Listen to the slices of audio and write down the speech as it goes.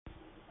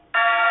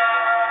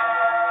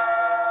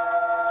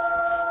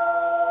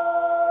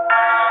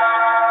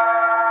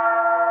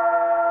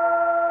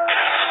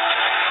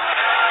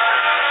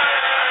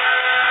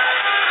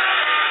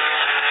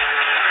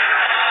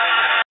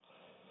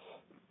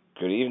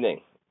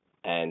evening,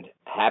 and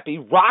happy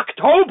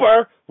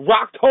Rocktober!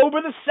 Rocktober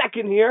the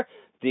 2nd here,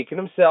 Deacon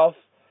himself,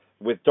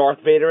 with Darth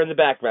Vader in the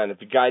background. If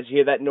you guys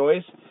hear that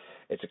noise,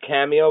 it's a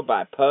cameo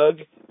by Pug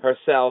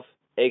herself,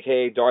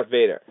 a.k.a. Darth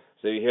Vader.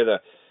 So you hear the...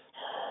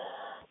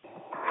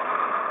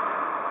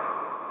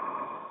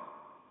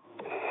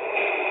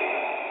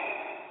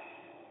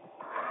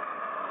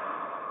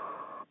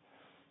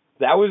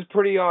 That was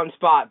pretty on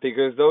spot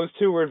because those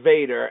two were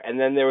Vader, and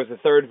then there was a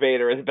third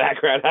Vader in the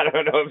background. I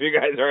don't know if you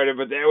guys heard it,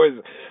 but there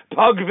was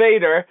Pug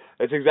Vader.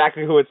 That's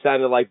exactly who it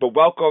sounded like. But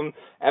welcome,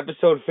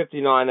 episode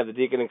 59 of the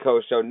Deacon and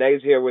Co. Show.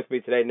 Nate's here with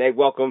me today. Nate,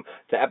 welcome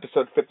to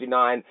episode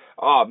 59.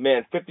 Oh,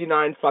 man,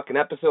 59 fucking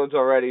episodes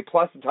already,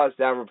 plus the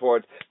touchdown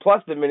reports,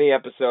 plus the mini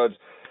episodes.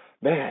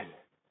 Man.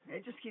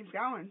 It just keeps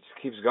going.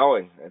 Just keeps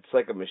going. It's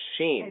like a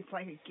machine. It's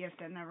like a gift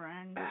that never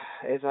ends.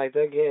 It's like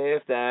the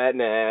gift that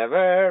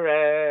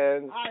never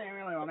ends. I didn't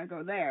really want to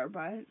go there,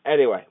 but...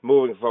 Anyway,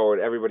 moving forward,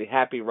 everybody,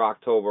 happy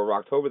Rocktober.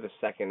 Rocktober the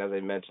 2nd, as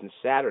I mentioned,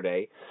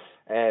 Saturday.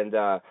 And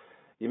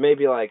you may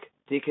be like,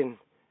 Deacon,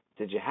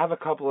 did you have a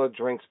couple of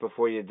drinks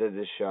before you did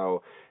this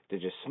show?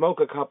 Did you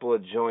smoke a couple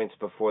of joints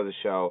before the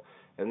show?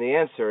 And the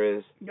answer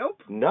is...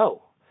 Nope.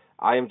 No.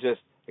 I am just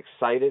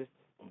excited.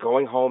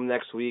 Going home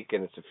next week,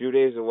 and it's a few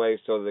days away,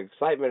 so the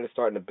excitement is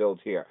starting to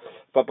build here.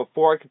 But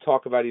before I can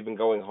talk about even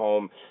going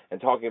home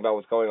and talking about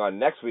what's going on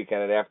next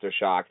weekend at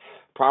Aftershock,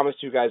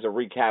 promised you guys a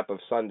recap of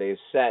Sunday's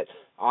set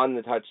on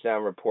the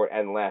Touchdown Report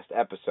and last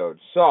episode.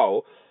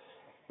 So,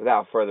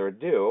 without further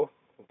ado,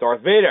 Darth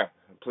Vader,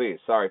 please,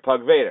 Pug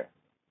Vader,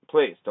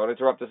 please, don't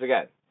interrupt us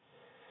again.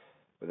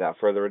 Without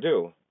further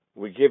ado,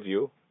 we give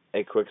you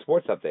a quick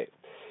sports update.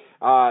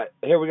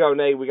 Here we go,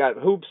 Nate. We got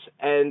hoops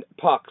and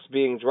pucks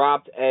being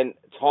dropped and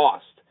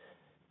tossed.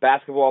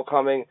 Basketball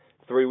coming,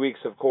 3 weeks,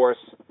 of course,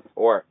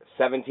 or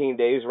 17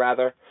 days,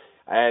 rather.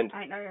 And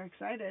I know you're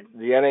excited.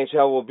 The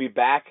NHL will be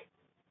back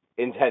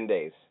in 10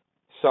 days.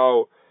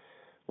 So,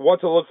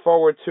 what to look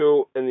forward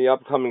to in the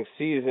upcoming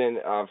season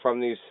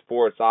from these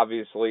sports,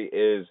 obviously,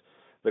 is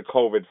the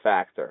COVID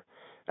factor.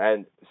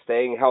 And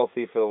staying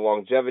healthy for the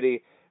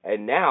longevity.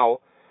 And now,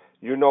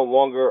 you no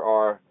longer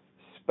are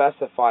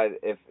specified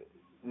if...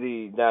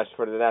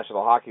 for the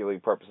National Hockey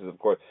League purposes, of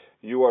course,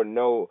 you are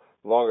no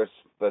longer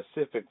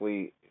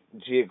specifically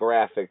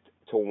geographic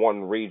to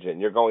one region.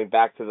 You're going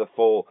back to the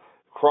full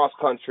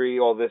cross-country,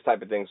 all this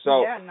type of thing.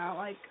 So yeah, not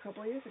like a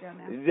couple of years ago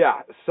now.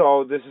 Yeah,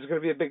 so this is going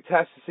to be a big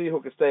test to see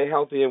who can stay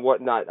healthy and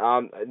whatnot.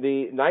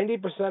 The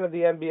 90% of the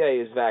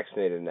NBA is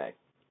vaccinated now.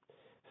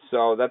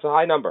 So that's a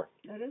high number.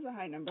 That is a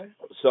high number.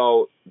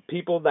 So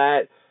people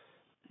that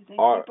I think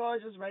people are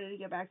just ready to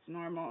get back to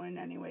normal in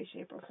any way,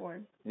 shape, or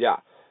form. Yeah.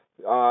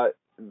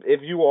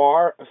 If you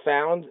are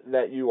found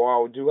that you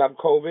do have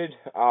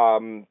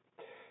COVID,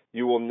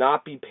 you will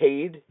not be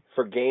paid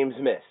for games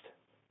missed.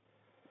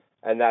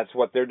 And that's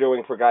what they're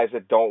doing for guys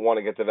that don't want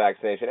to get the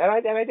vaccination. And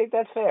I think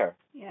that's fair.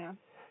 Yeah.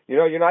 You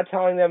know, you're not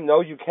telling them,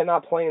 no, you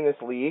cannot play in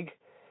this league.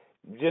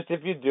 Just if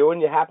you do and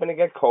you happen to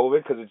get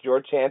COVID because it's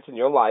your chance in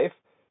your life,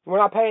 we're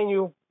not paying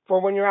you for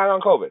when you're out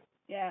on COVID.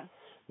 Yeah.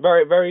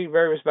 Very, very,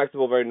 very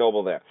respectable, very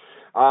noble there.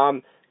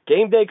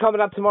 Game day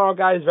coming up tomorrow,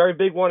 guys. Very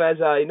big one,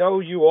 as I know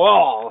you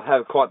all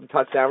have caught the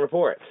Touchdown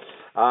Report.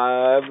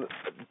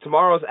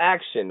 Tomorrow's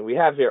action we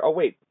have here. Oh,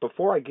 wait.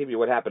 Before I give you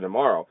what happened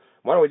tomorrow,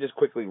 why don't we just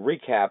quickly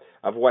recap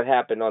of what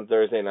happened on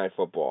Thursday Night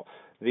Football?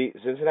 The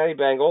Cincinnati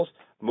Bengals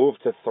moved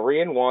to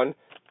 3-1,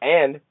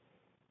 and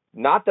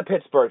not the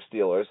Pittsburgh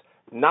Steelers,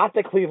 not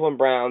the Cleveland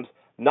Browns,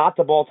 not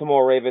the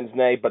Baltimore Ravens,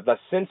 nay, but the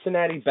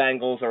Cincinnati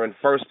Bengals are in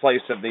first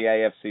place of the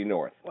AFC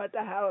North. What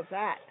the hell is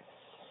that?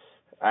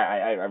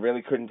 I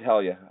really couldn't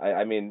tell you.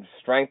 I mean,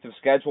 strength of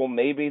schedule,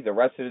 maybe. The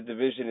rest of the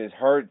division is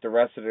hurt. The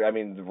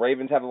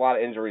Ravens have a lot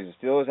of injuries.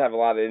 The Steelers have a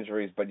lot of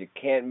injuries, but you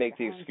can't make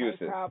the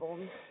excuses.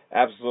 Problems.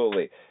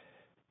 Absolutely.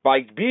 By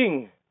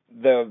being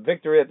the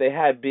victory that they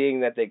had, being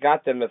that they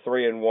got them to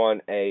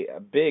 3-1, a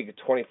big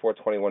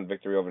 24-21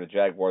 victory over the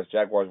Jaguars.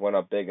 Jaguars went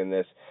up big in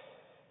this.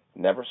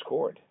 Never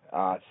scored.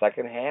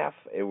 Second half,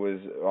 it was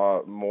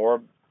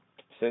more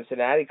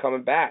Cincinnati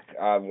coming back.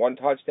 One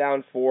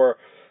touchdown for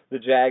the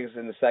Jags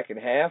in the second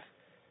half,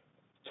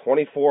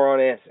 24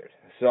 unanswered.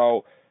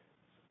 So,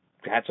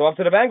 hats off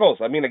to the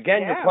Bengals. I mean,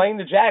 again, You're playing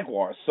the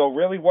Jaguars. So,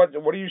 really, what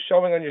are you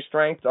showing on your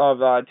strength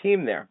of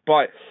team there?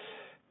 But,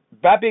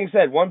 that being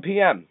said, 1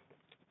 p.m.,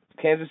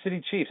 Kansas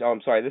City Chiefs. Oh,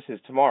 I'm sorry, this is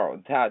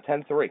tomorrow,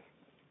 10-3.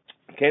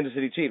 Kansas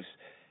City Chiefs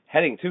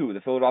heading to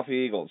the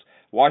Philadelphia Eagles.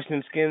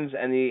 Washington Skins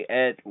and the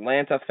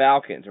Atlanta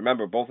Falcons.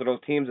 Remember, both of those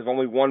teams have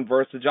only won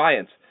versus the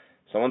Giants.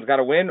 Someone's got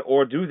to win,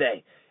 or do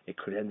they? It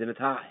could end in a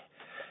tie.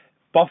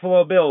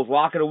 Buffalo Bills,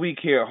 lock of the week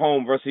here,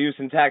 home versus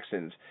Houston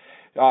Texans.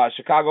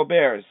 Chicago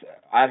Bears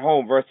at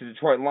home versus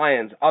Detroit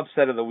Lions,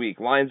 upset of the week.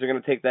 Lions are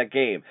going to take that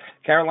game.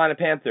 Carolina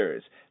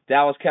Panthers,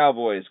 Dallas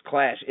Cowboys,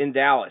 clash in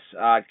Dallas.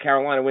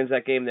 Carolina wins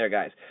that game there,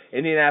 guys.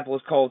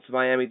 Indianapolis Colts,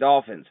 Miami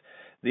Dolphins.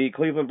 The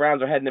Cleveland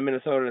Browns are heading to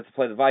Minnesota to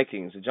play the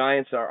Vikings. The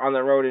Giants are on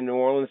the road in New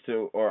Orleans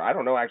or I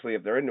don't know actually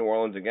if they're in New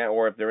Orleans again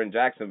or if they're in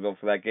Jacksonville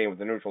for that game with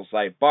the neutral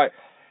site. But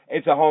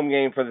It's a home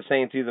game for the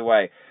Saints either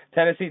way.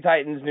 Tennessee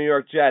Titans, New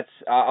York Jets.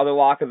 Other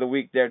lock of the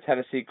week there.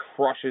 Tennessee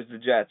crushes the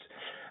Jets.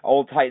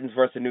 Old Titans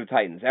versus New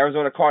Titans.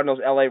 Arizona Cardinals,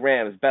 LA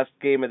Rams. Best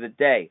game of the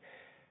day.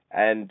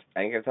 And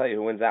I ain't going to tell you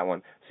who wins that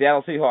one.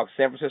 Seattle Seahawks,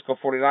 San Francisco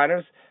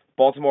 49ers.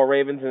 Baltimore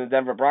Ravens and the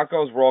Denver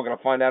Broncos. We're all going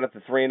to find out if the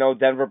 3-0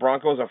 Denver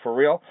Broncos are for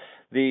real.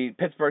 The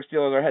Pittsburgh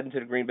Steelers are heading to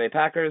the Green Bay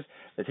Packers.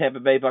 The Tampa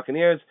Bay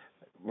Buccaneers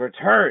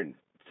return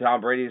to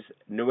Tom Brady's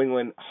New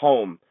England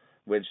home,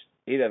 which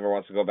he never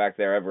wants to go back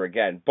there ever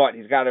again. But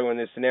he's got to in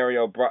this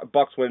scenario.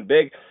 Bucks win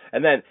big.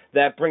 And then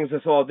that brings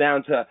us all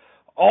down to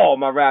all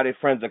my rowdy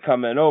friends are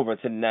coming over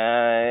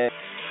tonight.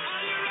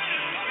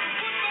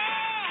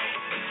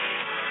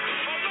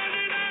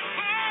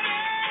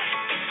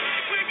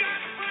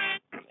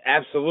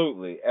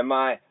 Absolutely. Am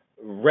I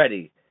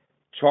ready?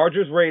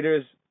 Chargers,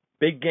 Raiders,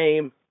 big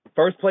game.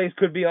 First place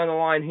could be on the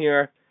line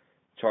here.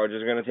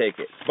 Chargers are going to take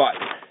it.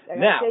 But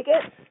now,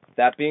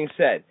 that being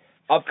said,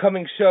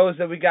 upcoming shows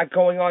that we got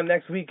going on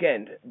next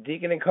weekend.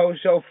 Deacon and Co.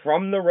 show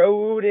from the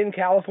road in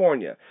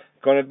California.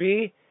 Going to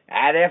be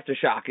at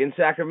Aftershock in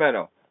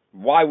Sacramento.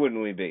 Why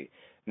wouldn't we be?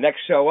 Next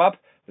show up,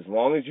 as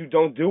long as you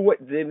don't do what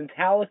the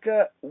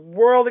Metallica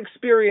world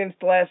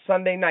experienced last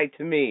Sunday night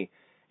to me,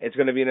 it's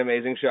going to be an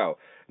amazing show.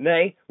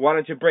 Nay, why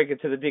don't you break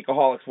it to the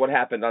Deacaholics what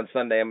happened on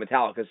Sunday on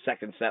Metallica's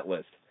second set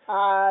list?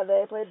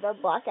 They played the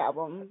Black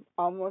Album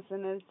almost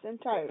in its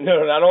entirety.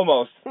 No, not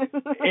almost.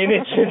 In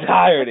its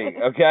entirety,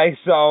 okay?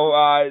 So,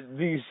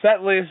 the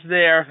set list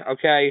there,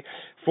 okay,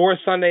 for a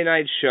Sunday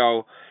night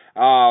show,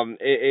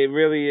 it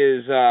really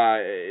is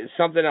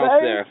something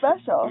else there. Very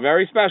special.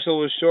 Very special,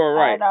 was sure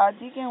right. And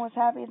Deacon was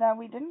happy that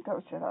we didn't go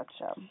to that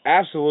show.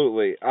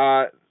 Absolutely.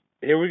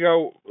 Here we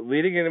go,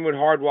 leading in with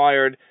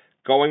Hardwired,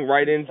 going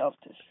right into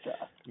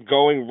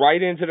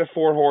the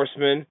Four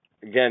Horsemen.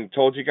 Again,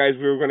 told you guys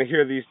we were going to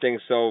hear these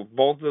things, so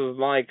both of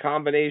my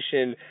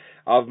combination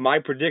of my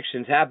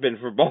predictions happened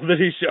for both of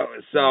these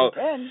shows. So,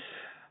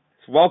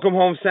 Welcome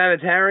Home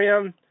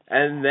Sanitarium,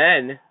 and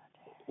then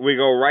we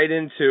go right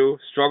into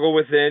Struggle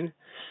Within,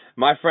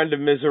 My Friend of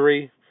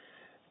Misery,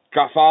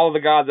 Follow the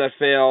God That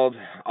Failed,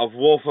 Of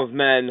Wolf of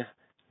Men,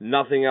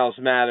 Nothing Else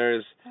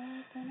Matters,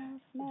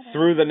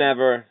 Through the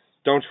Never,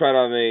 Don't Tread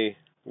on Me,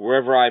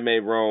 Wherever I May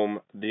Roam,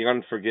 The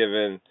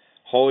Unforgiven,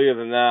 Holier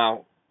Than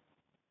Thou,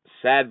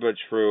 Sad But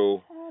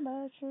True,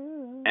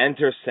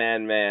 Enter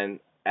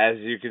Sandman, as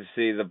you can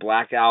see, the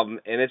Black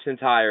Album in its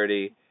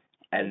entirety,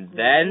 and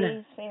then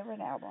his favorite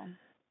album.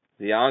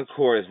 The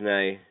encores,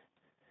 Nay.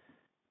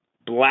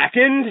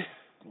 Blackened,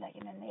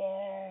 Blackened in the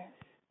air.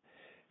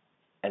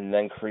 And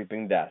then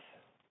Creeping Death.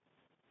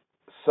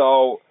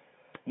 So,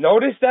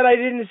 notice that I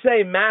didn't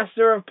say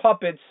Master of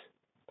Puppets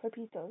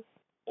Papitos.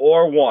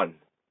 or One.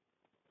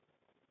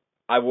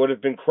 I would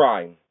have been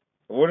crying.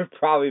 It would have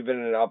probably been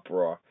an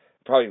uproar.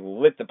 Probably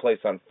lit the place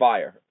on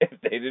fire if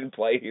they didn't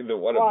play either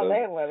one of them. Well,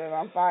 they lit it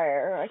on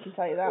fire, I can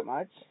tell you that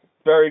much.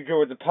 Very good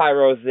with the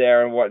pyros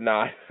there and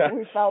whatnot.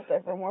 We felt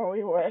it from where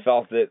we were.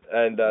 Felt it,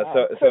 and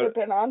so could have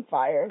been on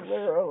fire,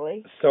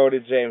 literally. So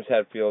did James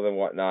Hetfield and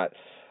whatnot.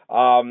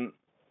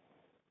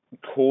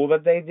 Cool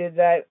that they did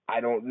that. I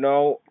don't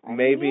know.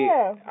 Maybe.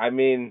 Yeah. I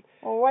mean.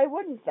 Well, why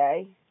wouldn't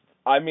they?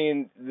 I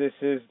mean, this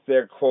is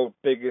their quote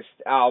biggest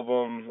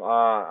album.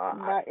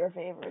 Not your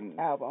favorite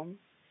album.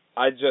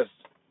 I just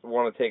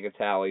want to take a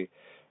tally.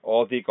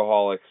 All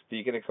Deacaholics,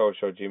 Deacon and Co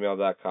Show,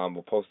 gmail.com.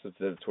 We'll post it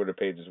to the Twitter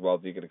page as well,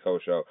 Deacon and Co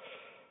Show.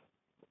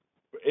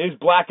 Is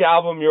Black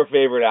Album your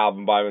favorite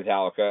album by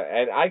Metallica?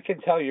 And I can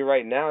tell you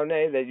right now,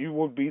 Nay, that you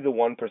would be the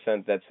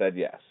 1% that said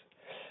yes.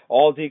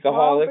 All Deacaholics.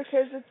 Well,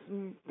 because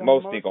it's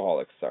most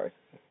Deacaholics, sorry.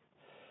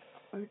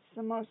 It's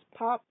the most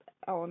pop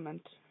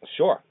element.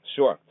 Sure.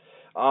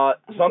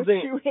 Something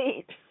Which you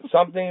hate.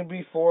 Something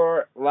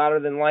before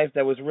Louder Than Life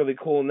that was really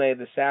cool, Nay,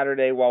 the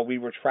Saturday while we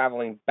were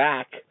traveling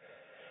back.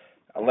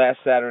 Last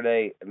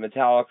Saturday,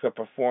 Metallica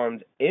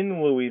performed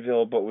in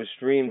Louisville, but was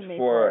streamed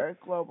for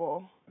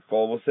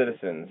global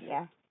citizens.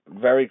 Yeah.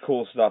 Very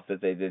cool stuff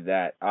that they did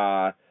that.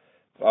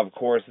 Of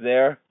course,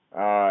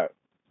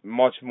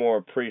 much more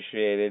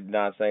appreciated.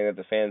 Not saying that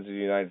the fans of the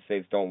United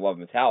States don't love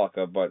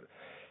Metallica, but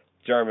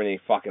Germany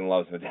fucking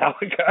loves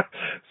Metallica.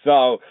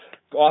 So,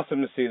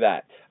 awesome to see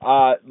that.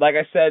 Like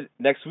I said,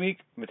 next week,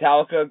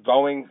 Metallica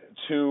going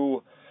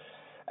to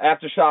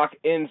Aftershock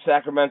in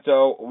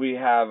Sacramento. We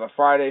have a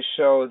Friday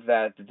show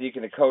that the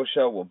Deacon and Co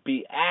Show will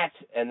be at,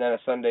 and then a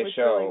Sunday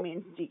show. Which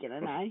really means Deacon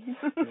and I.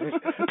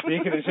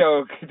 Deacon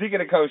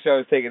and Co Show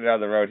is taking it on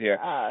the road here.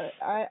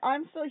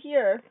 I'm still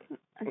here.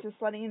 I'm just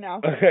letting you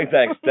know. Okay,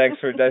 thanks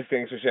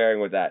for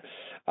sharing with that.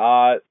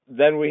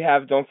 Then we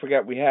have, don't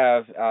forget, we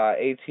have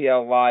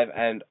ATL Live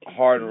and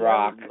Hard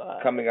Rock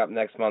coming up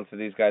next month for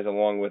these guys,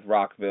 along with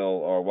Rockville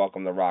or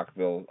Welcome to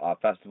Rockville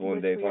Festival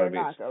in Daytona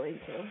Beach.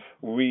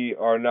 We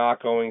are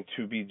not going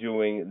to be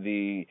doing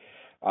the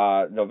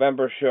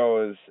November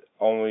shows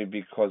only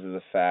because of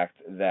the fact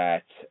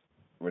that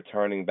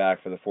returning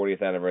back for the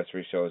 40th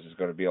anniversary shows is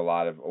going to be a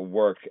lot of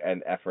work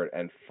and effort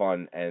and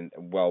fun and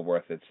well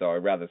worth it, so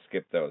I'd rather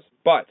skip those.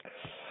 But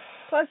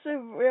plus we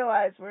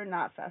realize we're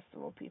not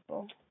festival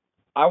people.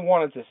 I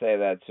wanted to say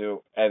that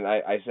too, and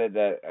I said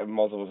that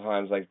multiple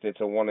times. Like,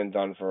 it's a one and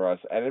done for us,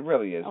 and it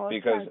really is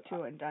because it's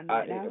two and done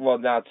right now. Well,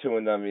 now two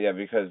and done, yeah,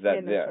 because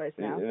that choice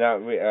now.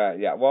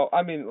 Yeah. Well,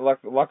 I mean,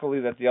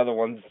 luckily that the other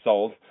one's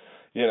sold,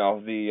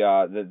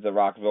 the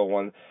Rockville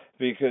one,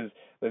 because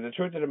the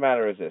truth of the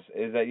matter is this: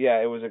 is that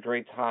it was a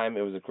great time,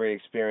 it was a great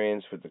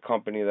experience with the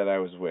company that I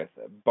was with,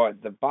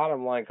 but the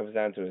bottom line comes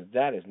down to is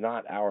that is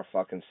not our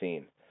fucking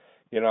scene.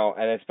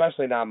 And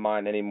especially not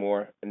mine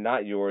anymore, and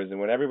not yours. And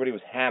when everybody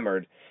was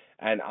hammered,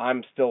 and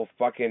I'm still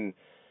fucking,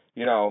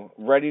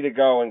 ready to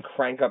go and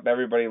crank up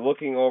everybody,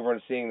 looking over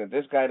and seeing that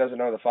this guy doesn't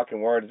know the fucking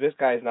words, this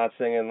guy's not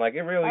singing, like,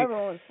 it really...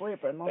 Everyone's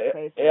sleeping, let's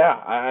face it. Yeah,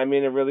 I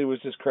mean, it really was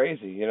just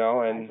crazy, and...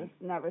 I've just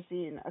never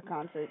seen a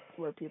concert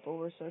where people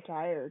were so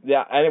tired.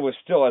 Yeah, and it was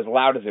still as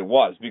loud as it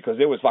was, because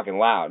it was fucking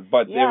loud,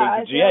 but it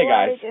was the GA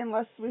guys.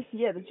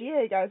 The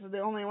GA guys were the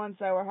only ones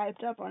that were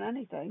hyped up on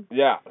anything.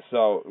 Yeah,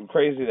 so,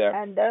 crazy there.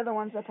 And they're the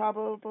ones that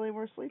probably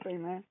were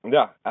sleeping there.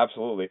 Yeah,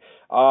 absolutely.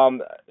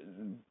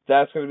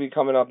 That's going to be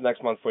coming up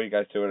next month for you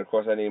guys, too. And, of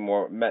course, any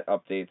more Met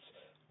updates,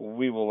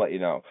 we will let you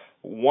know.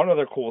 One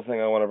other cool thing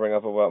I want to bring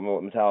up about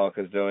what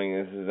Metallica is doing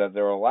is that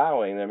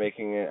they're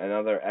making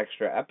another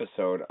extra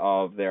episode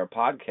of their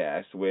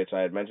podcast, which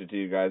I had mentioned to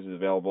you guys is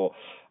available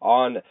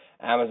on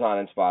Amazon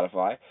and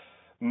Spotify,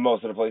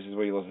 most of the places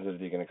where you listen to the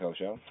Deacon and Co.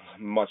 show.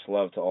 Much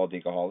love to all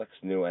Deacaholics,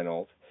 new and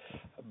old.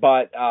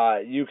 But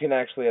you can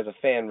actually, as a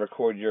fan,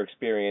 record your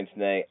experience,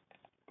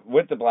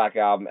 with the Black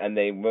Album, and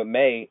they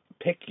may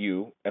pick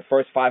you. The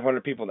first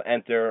 500 people to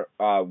enter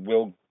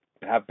will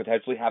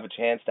potentially have a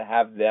chance to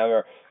have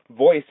their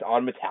voice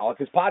on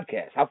Metallica's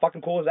podcast. How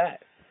fucking cool is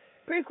that?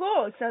 Pretty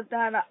cool, except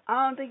that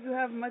I don't think you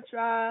have much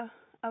of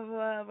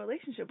a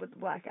relationship with the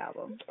Black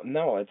Album.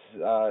 No, it's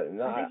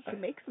no. I think you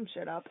can make some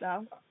shit up,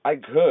 though. I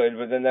could,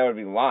 but then that would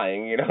be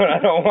lying, and I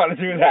don't want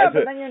to do that. Yeah,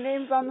 but then your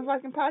name's on the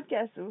fucking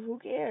podcast, so who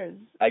cares?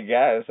 I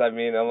guess. I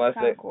mean, unless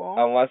they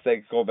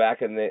go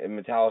back and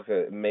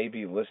Metallica may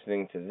be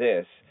listening to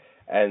this,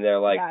 and they're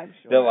like,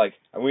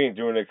 we ain't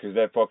doing it because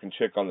that fucking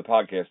chick on the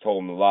podcast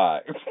told them to lie.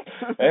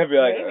 And they'd be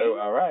like,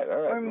 all right.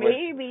 Or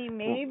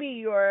maybe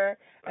your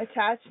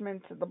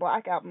attachment to the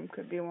Black Album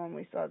could be when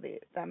we saw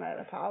them at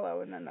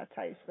Apollo, and then that's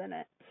how you spin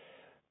it.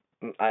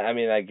 I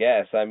mean, I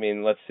guess. I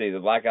mean, let's see. The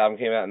Black Album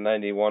came out in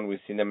 91.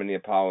 We've seen them in the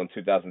Apollo in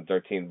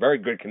 2013. Very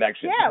good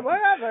connection. Yeah,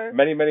 whatever.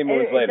 Many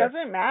moons later. It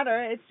doesn't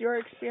matter. It's your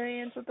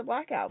experience with the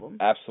Black Album.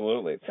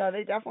 Absolutely. So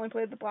they definitely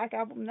played the Black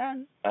Album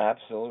then.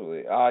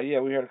 Absolutely. Yeah,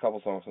 we heard a couple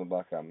songs from the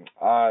Black Album.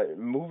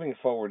 Moving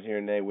forward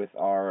here, Nay, with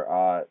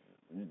our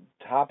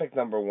topic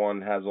number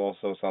one has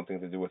also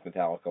something to do with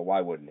Metallica. Why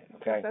wouldn't it?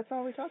 Okay. That's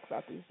all we talk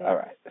about these days. All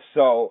right.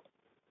 So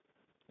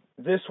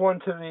this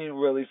one to me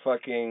really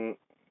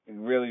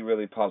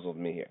puzzled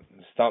me here,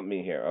 stumped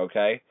me here,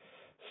 okay?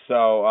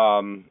 So,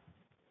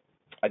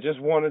 I just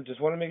want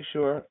to make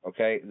sure,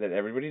 okay, that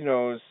everybody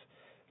knows,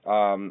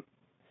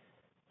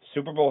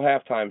 Super Bowl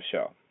halftime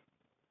show.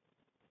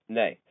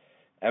 Nay,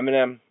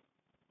 Eminem,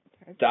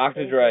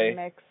 Dr.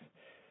 Dre,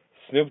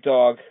 Snoop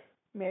Dogg,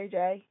 Mary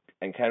J,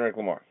 and Kendrick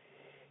Lamar.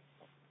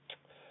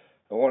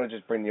 I want to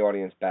just bring the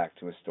audience back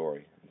to a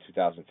story in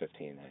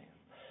 2015,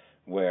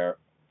 where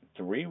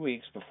 3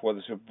 weeks before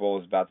the Super Bowl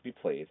was about to be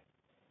played,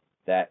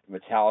 that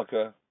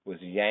Metallica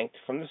was yanked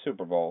from the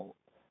Super Bowl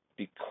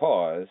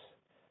because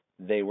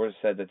they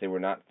said that they were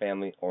not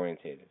family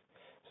orientated.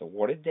 So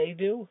what did they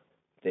do?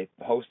 They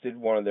hosted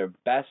one of their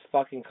best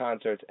fucking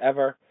concerts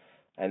ever,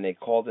 and they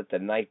called it the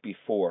night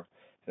before.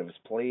 And it was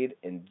played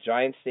in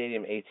Giant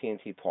Stadium,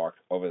 AT&T Park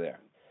over there.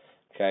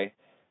 Okay?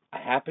 I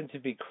happen to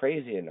be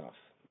crazy enough,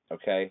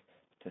 okay,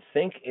 to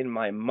think in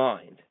my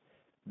mind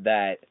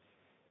that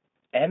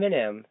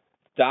Eminem,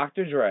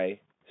 Dr.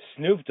 Dre,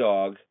 Snoop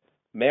Dogg,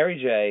 Mary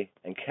J,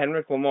 and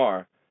Kendrick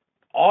Lamar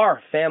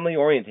are family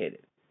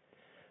orientated.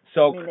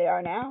 So I mean, they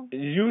are now.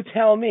 You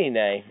tell me,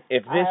 Nay,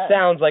 if this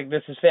sounds like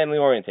this is family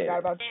orientated.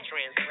 Translate. So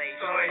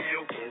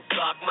you can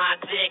suck my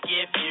dick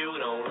if you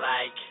don't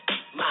like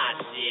my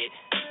shit.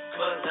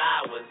 'Cause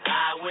I was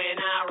high when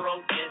I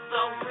wrote this,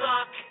 so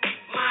suck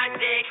my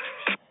dick.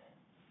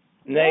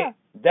 Nay,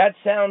 that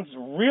sounds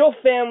real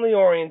family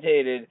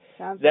orientated.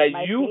 Sounds that like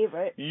my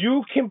favorite.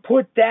 You can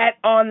put that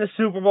on the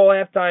Super Bowl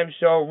halftime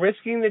show,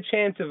 risking the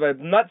chance of a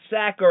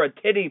nutsack or a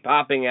titty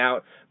popping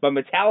out, but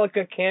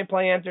Metallica can't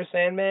play Enter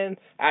Sandman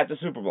at the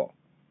Super Bowl.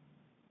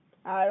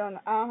 I don't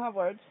have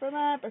words for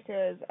that,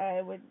 because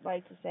I would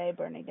like to say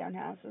burning down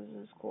houses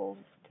is cool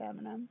to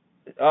Eminem.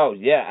 Oh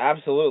yeah,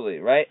 absolutely,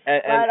 right.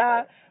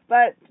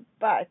 But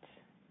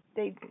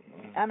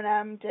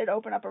Eminem did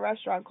open up a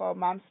restaurant called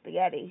Mom's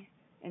Spaghetti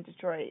in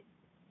Detroit,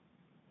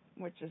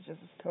 which is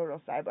just a total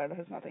sidebar that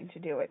has nothing to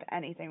do with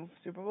anything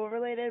Super Bowl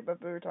related, but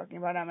we were talking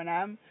about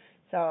Eminem,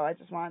 so I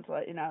just wanted to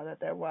let you know that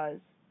there was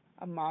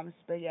a Mom's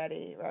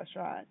Spaghetti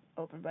restaurant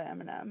opened by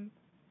Eminem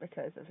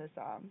because of his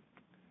song,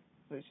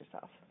 Lose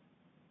Yourself.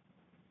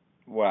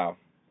 Wow.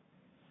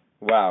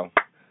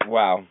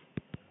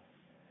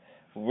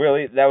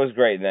 Really, that was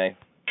great, Nay. His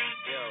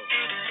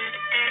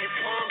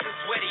palms are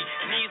sweaty,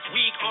 knees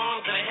weak,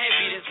 arms are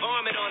heavy. There's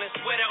vomit on his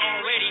sweater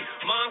already.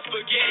 Mom's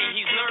spaghetti,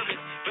 he's nervous,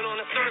 but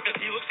on the surface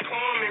he looks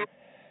calm and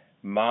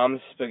Mom's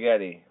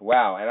Spaghetti.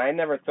 Wow, and I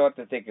never thought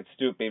that they could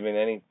stoop even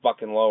any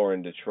fucking lower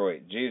in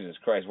Detroit. Jesus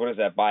Christ, what is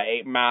that, by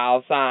 8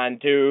 Mile sign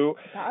too?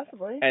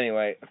 Possibly.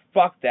 Anyway,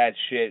 fuck that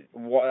shit.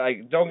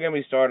 Like, don't get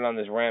me started on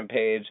this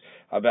rampage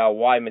about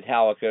why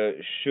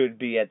Metallica should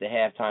be at the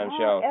halftime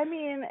show. I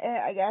mean,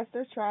 I guess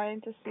they're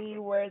trying to see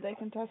where they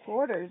can test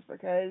waters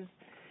because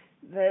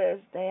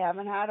they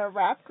haven't had a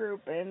rap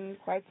group in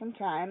quite some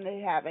time.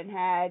 They've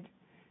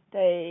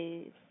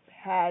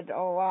had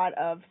a lot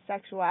of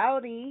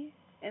sexuality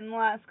in the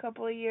last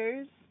couple of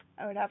years,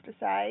 I would have to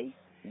say.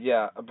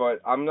 Yeah,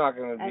 but I'm not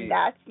going to be... And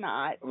that's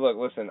not... Look,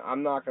 listen,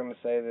 I'm not going to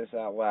say this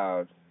out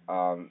loud,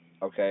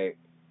 okay?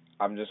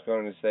 I'm just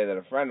going to say that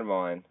a friend of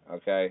mine,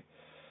 okay,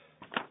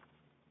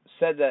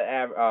 said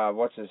that,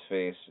 what's his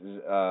face,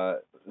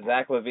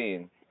 Zach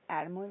Levine.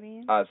 Adam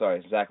Levine?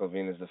 Sorry, Zach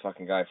Levine is the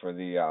fucking guy for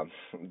the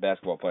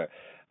basketball player.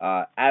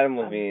 Adam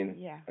Levine.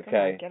 Yeah,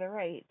 okay. On, get it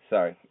right.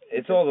 Sorry,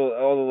 it's all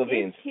the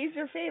Levines. He's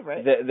your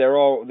favorite. They're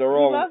all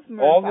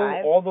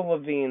all the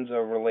Levines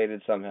are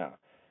related somehow.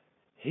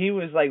 He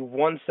was like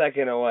 1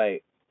 second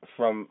away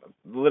from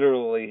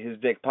literally his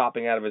dick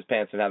popping out of his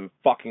pants and having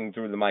fucking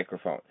through the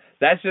microphone.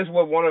 That's just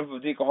what one of the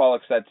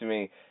Deacaholics said to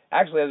me.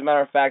 Actually, as a matter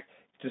of fact,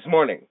 this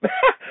morning.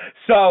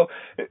 So,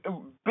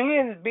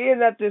 being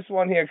that this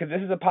one here, because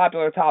this is a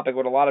popular topic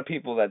with a lot of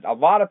people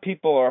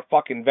are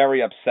fucking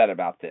very upset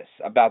about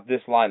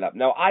this lineup.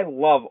 Now, I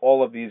love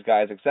all of these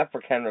guys except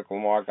for Kendrick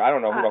Lamar. I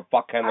don't know who the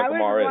fuck Kendrick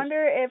Lamar is. I would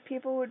wonder if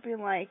people would be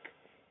like,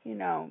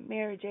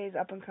 Mary J's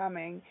up and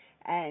coming,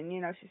 and,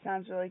 she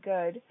sounds really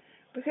good.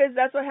 Because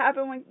that's what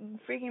happened when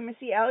freaking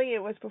Missy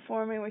Elliott was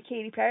performing with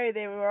Katy Perry.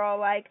 They were all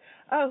like,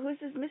 "Oh, who's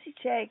this Missy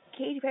chick?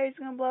 Katy Perry's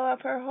gonna blow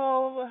up her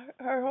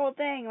whole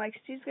thing. Like,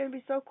 she's gonna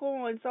be so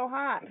cool and so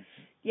hot."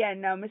 Yeah,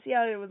 no, Missy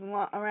Elliott was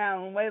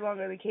around way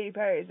longer than Katy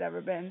Perry's ever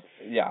been.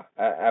 Yeah,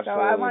 absolutely. So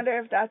I wonder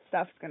if that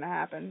stuff's gonna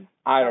happen.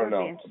 I don't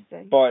know.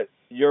 But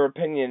your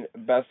opinion,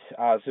 best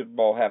Super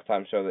Bowl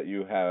halftime show that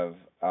you have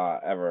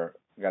ever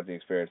got the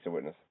experience to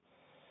witness?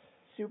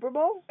 Super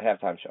Bowl?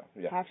 Halftime show.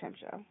 Yeah. Halftime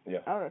show. Yeah.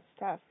 Oh, that's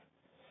tough.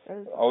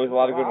 Always a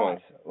lot of good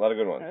ones. A lot of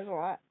good ones. There's a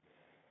lot.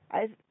 I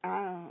don't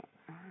know.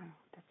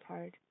 That's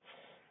hard.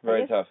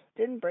 Very tough.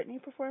 Didn't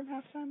Britney perform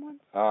halftime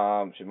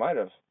once? She might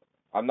have.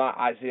 I'm not.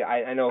 I see.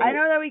 I know. I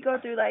know that we go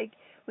through like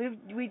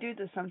we do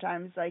this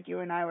sometimes. Like you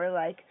and I were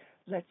like,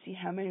 let's see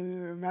how many we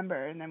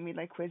remember, and then we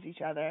like quiz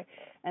each other,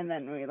 and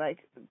then we like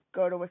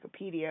go to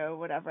Wikipedia or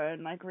whatever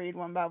and like read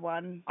one by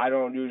one. I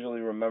don't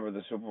usually remember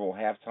the Super Bowl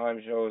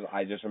halftime shows.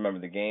 I just remember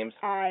the games.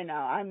 I know.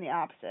 I'm the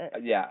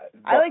opposite. Yeah.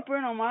 I like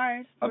Bruno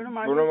Mars. Bruno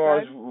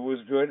Mars was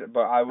good,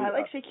 but I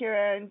like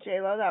Shakira and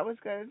J-Lo. That was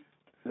good.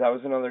 That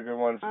was another good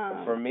one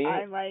for me.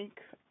 I like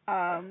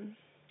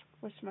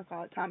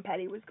whatchamacallit, Tom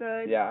Petty was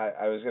good. Yeah,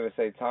 I was gonna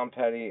say Tom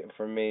Petty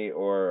for me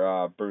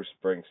or Bruce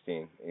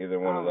Springsteen. Either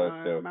one of those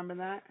two. Remember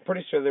that?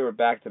 Pretty sure they were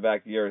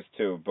back-to-back years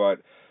too,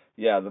 but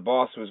yeah, The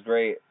Boss was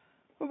great.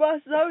 The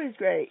Boss is always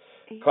great.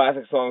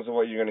 Classic songs are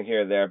what you're going to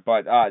hear there,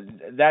 but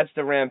that's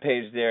the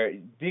rampage there.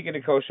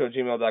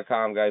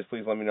 DeaconandCoShow@gmail.com, guys.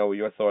 Please let me know what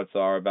your thoughts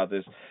are about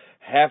this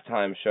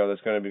halftime show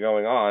that's going to be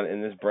going on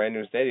in this brand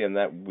new stadium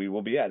that we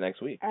will be at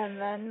next week. And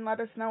then let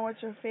us know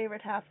what's your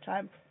favorite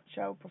halftime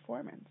show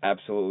performance.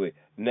 Absolutely.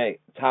 Nate,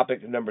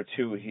 topic number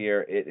 2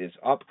 here. It is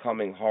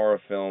upcoming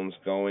horror films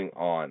going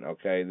on,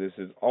 okay? This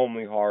is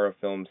only horror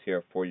films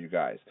here for you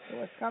guys. So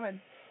what's coming?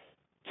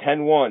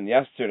 10/1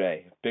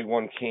 yesterday. Big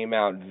one came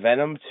out.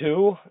 Venom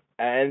 2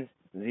 and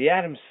The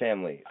Addams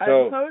Family. Are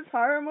those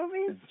horror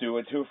movies? Do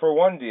a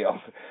 2-for-1 deal.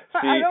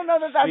 I don't know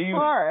that that's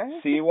horror.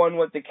 See one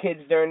with the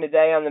kids during the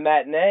day on the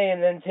matinee,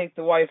 and then take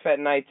the wife at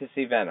night to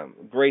see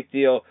Venom. Great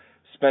deal.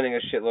 Spending a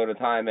shitload of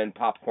time and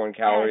popcorn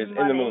calories in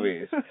the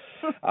movies.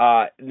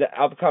 The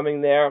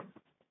upcoming there.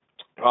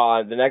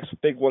 The next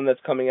big one that's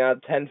coming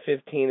out,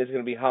 10/15, is going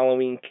to be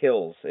Halloween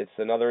Kills. It's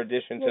another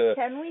addition to...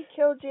 Can we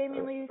kill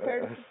Jamie Lee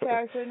Curtis's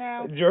character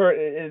now?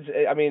 Really...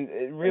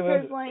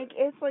 Because,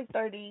 it's like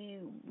 30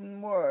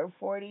 more,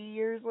 40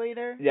 years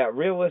later. Yeah,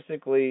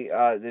 realistically,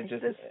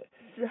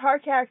 her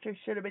character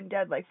should have been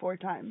dead like 4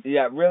 times.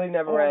 Yeah, it really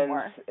never ends.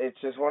 More. It's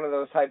just one of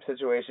those type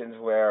situations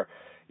where...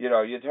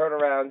 you turn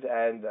around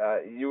and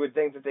you would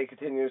think that they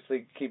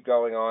continuously keep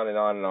going on and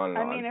on and on and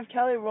on. I mean, if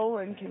Kelly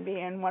Rowland can be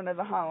in one of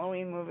the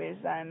Halloween movies,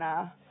 then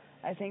I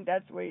think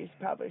that's where you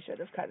probably should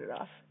have cut it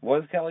off.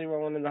 Was Kelly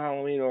Rowland in the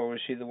Halloween, or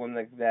was she the one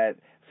that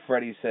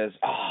Freddy says,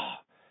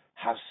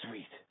 how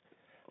sweet,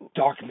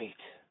 dark meat?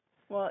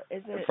 Well,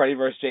 is it... Freddy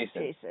vs.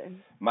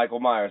 Jason.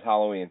 Michael Myers,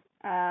 Halloween.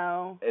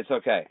 Oh. It's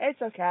okay.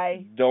 It's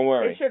okay. Don't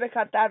worry. They should have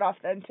cut that off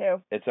then,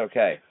 too. It's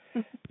okay.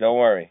 Don't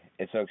worry,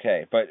 it's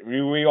okay. But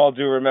we all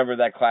do remember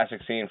that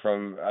classic scene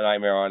from A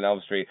Nightmare on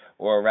Elm Street,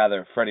 or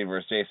rather, Freddy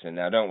vs. Jason,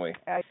 now don't we?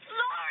 Laurie!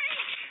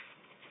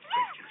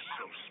 You're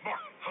so smart,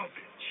 huh,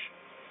 bitch?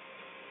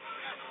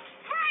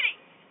 Freddy!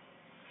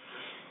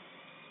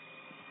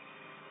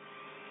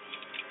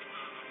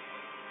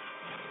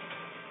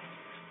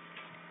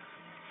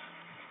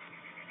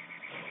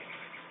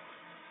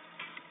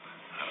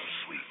 How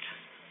sweet.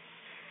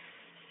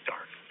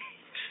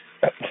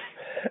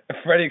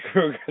 Freddy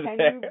Krueger. Can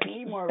there. you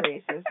be more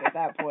racist at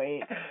that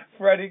point?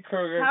 Freddy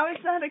Krueger. How is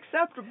that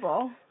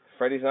acceptable?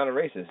 Freddy's not a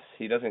racist.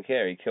 He doesn't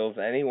care. He kills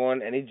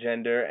anyone, any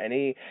gender,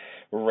 any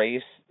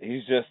race.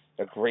 He's just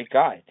a great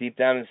guy. Deep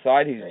down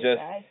inside, he's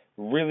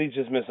really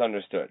just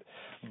misunderstood.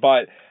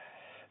 But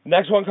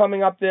next one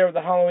coming up there with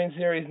the Halloween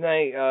series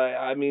night,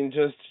 I mean,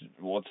 just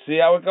let's see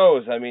how it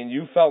goes. I mean,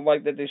 you felt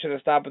like that they should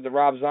have stopped at the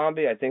Rob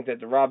Zombie. I think that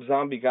the Rob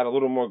Zombie got a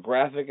little more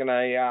graphic, and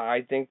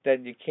I think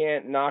that you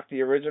can't knock the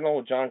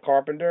original John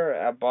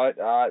Carpenter, but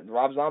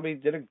Rob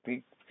Zombie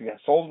he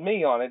sold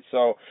me on it,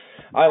 so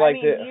I liked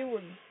it.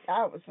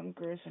 That was some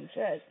gruesome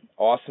shit.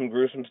 Awesome,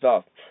 gruesome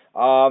stuff.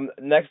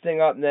 Next thing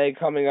up,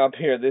 coming up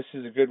here, this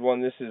is a good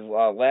one. This is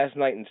Last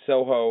Night in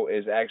Soho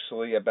is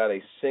actually about a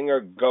singer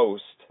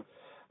ghost,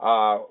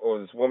 or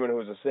this woman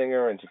who's a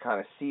singer, and she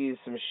kind of sees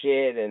some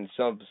shit and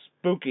some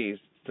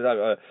spooky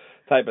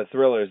type of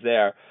thrillers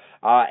there.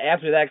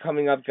 After that,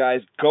 coming up, guys,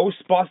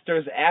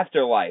 Ghostbusters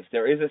Afterlife.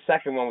 There is a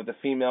second one with the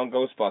female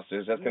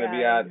Ghostbusters. That's going to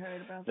be out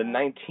the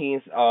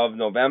 19th of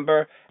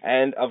November.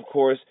 And, of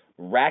course,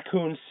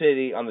 Raccoon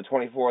City on the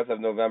 24th of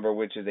November,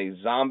 which is a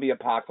zombie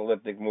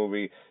apocalyptic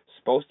movie.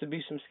 Supposed to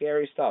be some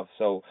scary stuff,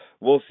 so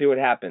we'll see what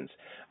happens.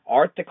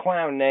 Art the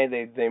Clown,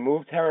 they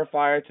moved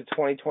Terrifier to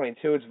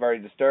 2022. It's very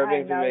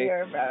disturbing to me. I know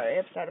you're very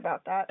upset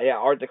about that. Yeah,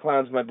 Art the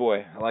Clown's my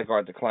boy. I like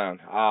Art the Clown.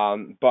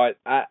 But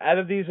out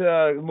of these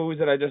movies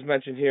that I just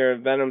mentioned here,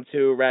 Venom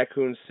 2,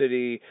 Raccoon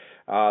City,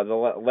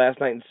 the Last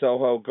Night in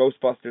Soho,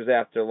 Ghostbusters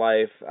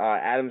Afterlife,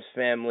 Addams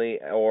Family,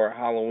 or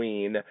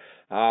Halloween,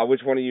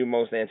 which one are you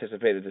most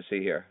anticipated to see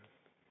here?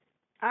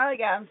 I like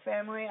Addams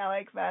Family. I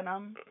like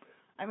Venom.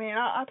 I mean,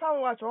 I'll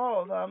probably watch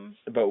all of them.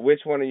 But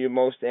which one are you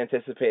most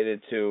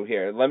anticipated to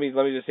hear? Let me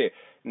just hear.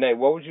 Nate,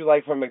 what would you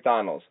like from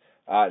McDonald's?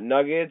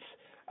 Nuggets,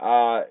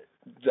 a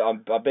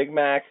Big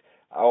Mac,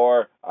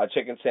 or a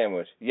chicken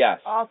sandwich? Yes.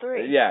 All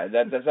three. Yeah,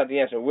 that's not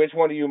the answer. Which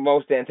one are you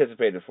most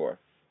anticipated for?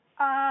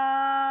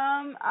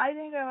 I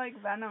think I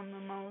like Venom the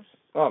most.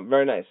 Oh,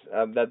 very nice.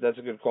 That's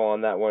a good call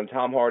on that one.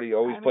 Tom Hardy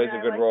always plays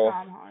a good role.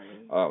 Tom Hardy.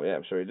 Oh yeah,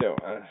 I'm sure you do.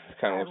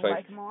 Kind of looks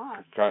like him a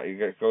lot.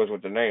 It goes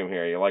with the name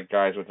here. You like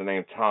guys with the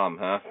name Tom,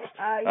 huh?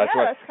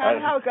 That's kind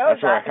of how it goes.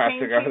 That's where I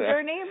have to go change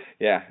there. your name?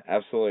 Yeah,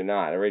 absolutely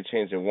not. I already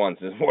changed it once.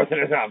 It's more than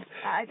enough.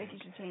 I think you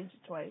should change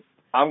it twice.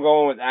 I'm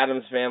going with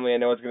Addams Family. I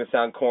know it's going to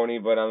sound corny,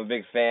 but I'm a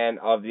big fan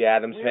of the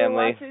Addams Family. We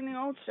were watching the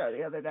old show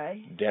the other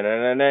day.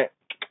 Da-na-na-na.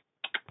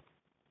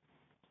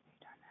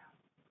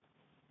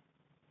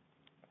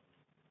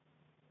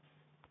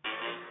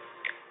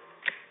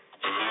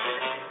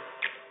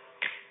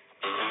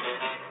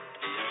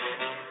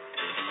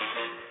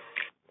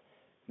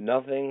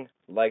 Nothing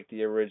like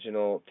the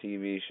original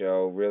TV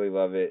show. Really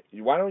love it.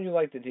 Why don't you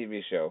like the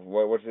TV show?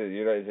 What's it?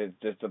 Is it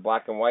just the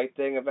black and white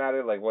thing about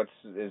it? Like,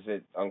 is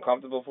it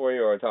uncomfortable for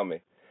you, or tell me?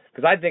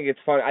 Because I think it's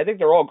fun. I think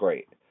they're all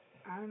great.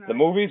 I don't know. The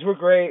movies were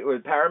great.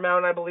 With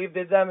Paramount, I believe,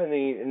 did them in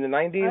the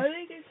 90s. I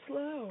think it's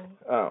slow.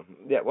 Oh,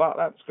 yeah. Well,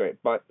 that's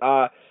great. But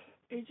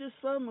it's just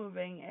slow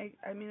moving.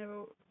 I mean,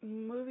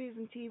 movies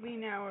and TV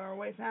now are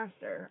way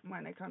faster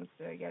when it comes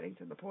to getting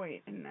to the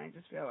point, and I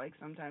just feel like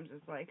sometimes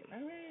it's like,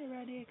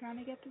 already, I kind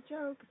of get the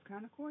joke. It's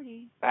kind of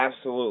corny.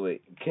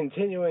 Absolutely.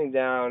 Continuing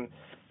down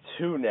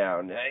to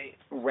now,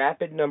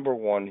 rapid number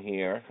one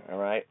here, all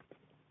right?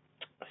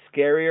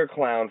 Scarier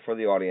clown for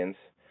the audience.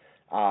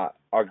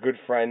 Our good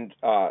friend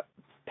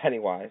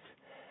Pennywise.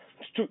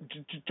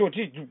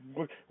 Georgie,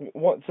 you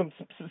want some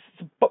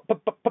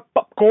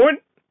popcorn?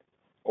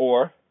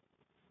 Or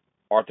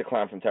Art the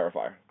Clown from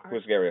Terrifier.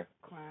 Who's scarier?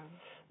 Clown.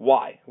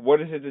 Why? What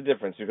is it the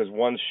difference? Because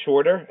one's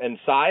shorter in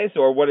size,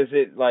 or what is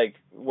it like?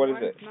 What is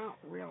it? One's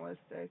not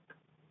realistic.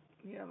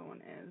 The other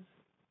one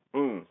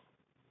is.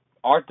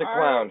 Art the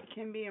Clown. Art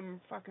can be a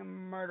fucking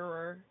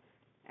murderer,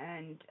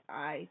 and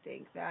I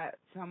think that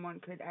someone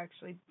could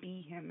actually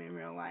be him in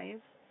real life,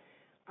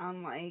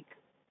 unlike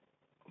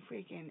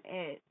freaking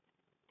It.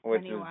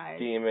 Which Pennywise. is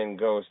demon,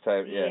 ghost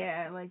type, yeah.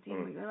 Yeah, like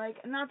demon. Like,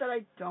 not that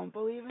I don't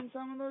believe in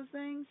some of those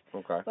things.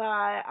 Okay. But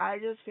I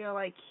just feel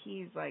like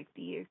he's like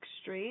the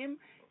extreme.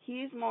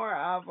 He's more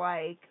of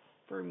like,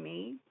 for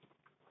me,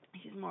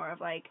 he's more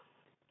of like,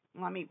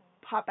 let me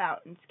pop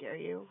out and scare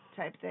you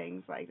type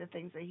things, like the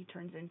things that he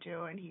turns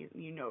into, and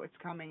you know it's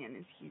coming,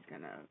 and he's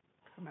gonna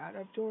come out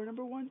of door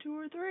number 1, 2,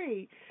 or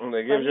 3. And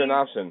they give you an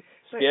option: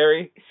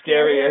 scary,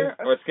 scariest,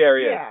 or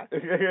scariest.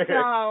 Yeah. So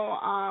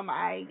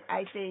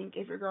I think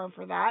if you're going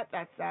for that,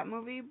 that's that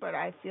movie. But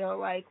I feel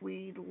like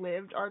we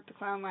lived Art the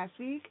Clown last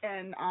week,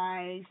 and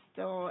I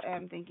still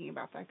am thinking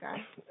about that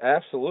guy.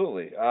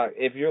 Absolutely.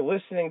 If you're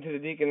listening to the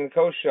Deacon and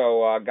Co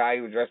show, guy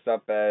who dressed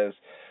up as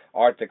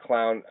Art the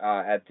Clown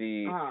at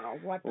the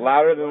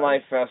Louder Than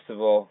Life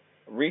Festival,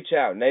 reach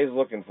out. Nay's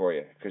looking for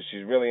you because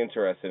she's really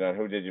interested on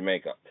who did your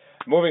makeup.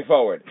 Moving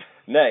forward,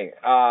 Nay,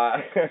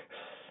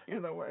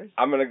 you're the worst.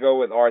 I'm going to go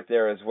with Art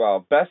there as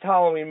well. Best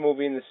Halloween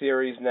movie in the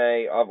series,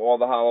 Nay, of all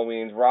the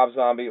Halloweens, Rob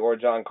Zombie or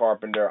John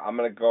Carpenter. I'm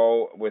going to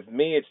go with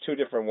me. It's two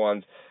different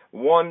ones.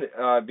 One,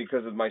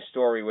 because of my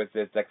story with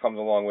it that comes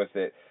along with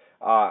it.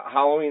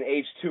 Halloween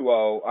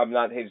H2O. I'm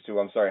not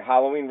H2O. I'm sorry.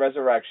 Halloween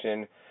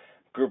Resurrection.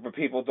 group of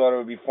people thought it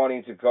would be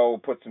funny to go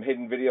put some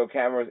hidden video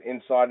cameras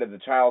inside of the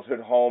childhood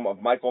home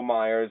of Michael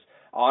Myers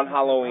on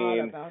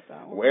Halloween,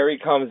 where he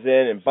comes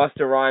in, and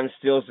Busta Rhymes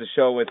steals the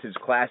show with his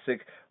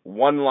classic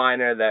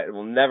one-liner that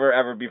will never,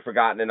 ever be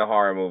forgotten in a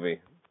horror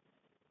movie.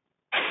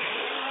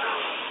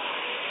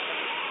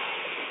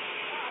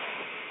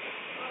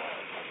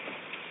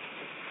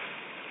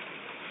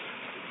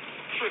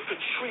 Trick or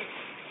treat,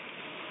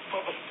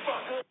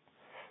 motherfucker.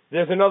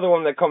 There's another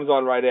one that comes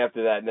on right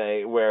after that,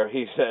 Nay, where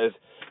he says,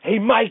 "Hey,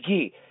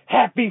 Mikey,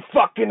 happy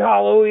fucking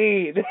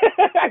Halloween."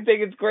 I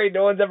think it's great.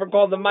 No one's ever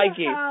called him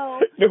Mikey.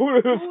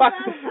 Who the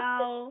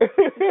hell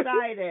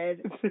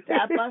decided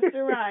that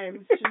Busta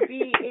Rhymes should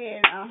be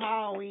in a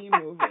Halloween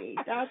movie?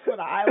 That's what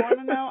I want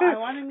to know. I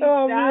want to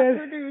meet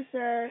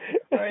producer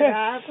or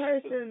that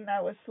person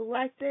that was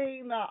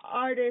selecting the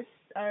artists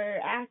or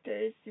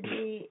actors to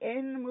be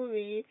in the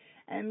movie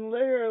and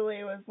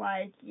literally was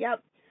like,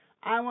 yep,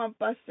 I want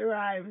Busta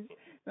Rhymes,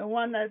 the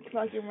one that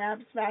fucking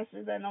raps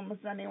faster than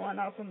almost anyone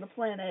else on the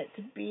planet,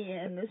 to be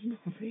in this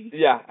movie.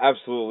 Yeah,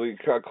 absolutely.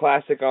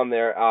 Classic on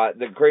there.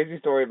 The crazy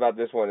story about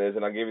this one is,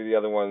 and I'll give you the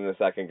other one in a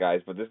second,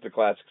 guys, but this is the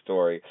classic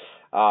story.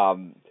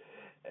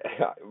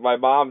 My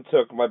mom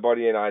took my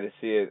buddy and I to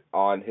see it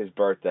on his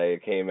birthday.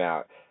 It came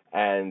out.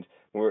 And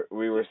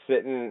we were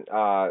sitting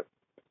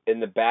in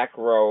the back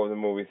row of the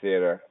movie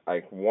theater,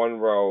 like one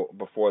row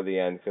before the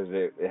end, because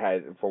it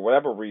had, for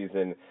whatever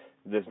reason,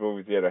 this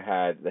movie theater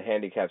had the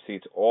handicapped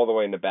seats all the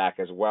way in the back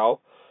as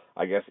well.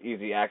 I guess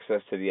easy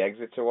access to the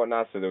exits or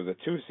whatnot. So there was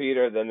a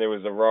two-seater, then there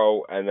was a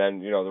row, and then,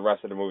 the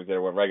rest of the movie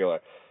theater went regular.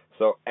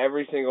 So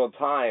every single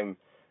time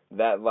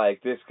that,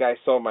 this guy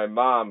saw my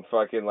mom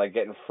fucking,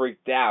 getting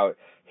freaked out,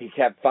 he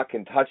kept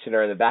fucking touching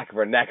her in the back of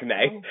her neck,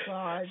 Oh,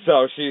 God.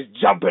 So she's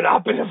jumping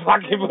up in the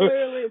fucking movie.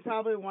 Literally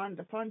probably wanted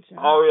to punch him.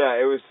 Oh,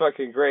 yeah, it was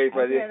fucking great.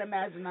 I can't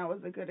imagine that was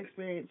a good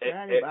experience for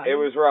anybody. It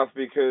was rough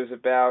because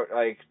about,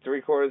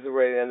 3/4 of the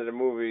way to the end of the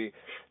movie,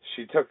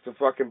 she took the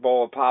fucking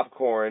bowl of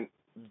popcorn,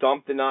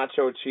 dumped the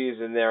nacho cheese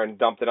in there, and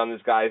dumped it on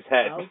this guy's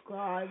head. Oh,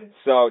 God.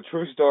 So,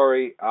 true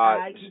story.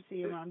 I can see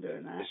your mom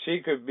doing that. She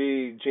could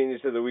be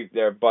Genius of the Week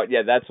there, but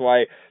yeah, that's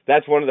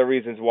one of the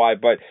reasons why.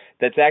 But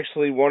that's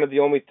actually one of the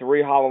only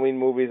 3 Halloween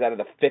movies out of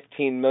the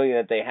 15 million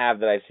that they have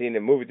that I've seen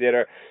in movie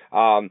theater.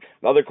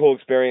 Another cool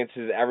experience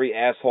is every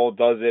asshole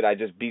does it. I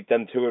just beat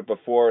them to it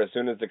before. As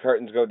soon as the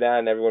curtains go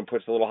down, everyone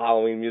puts a little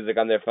Halloween music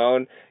on their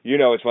phone. You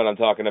know which one I'm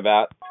talking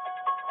about.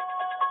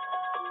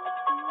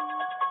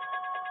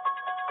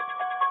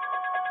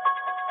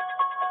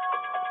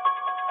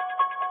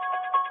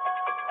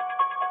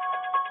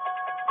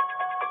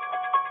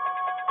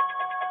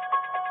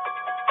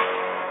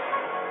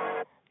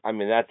 I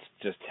mean, that's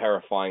just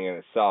terrifying in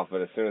itself,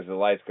 but as soon as the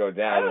lights go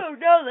down... I don't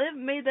know,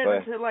 they've made that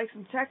into,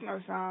 some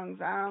techno songs.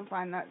 I don't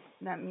find that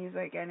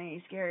music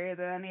any scarier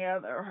than any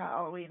other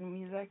Halloween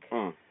music.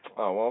 Oh,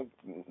 well,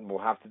 we'll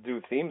have to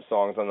do theme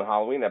songs on the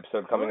Halloween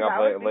episode coming up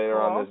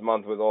later on this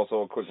month with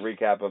also a quick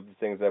recap of the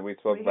things that we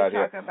spoke about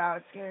here. We can talk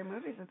about scary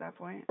movies at that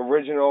point.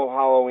 Original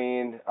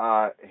Halloween,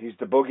 he's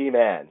the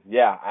boogeyman.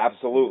 Yeah,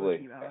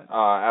 absolutely.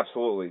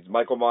 Absolutely.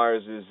 Michael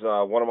Myers is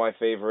one of my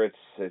favorites.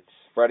 It's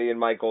Freddy and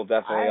Michael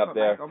definitely up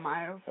there. I have a Michael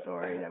Myers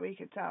story that we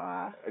could tell.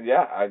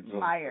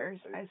 Myers.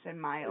 I said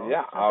Miles.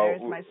 Yeah. So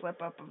there's my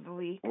slip up of the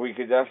week. We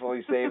could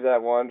definitely save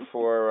that one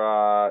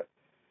for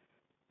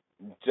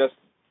just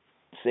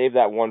save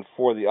that one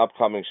for the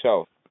upcoming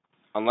show.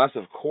 Unless,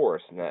 of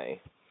course,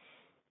 Nay,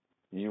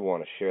 you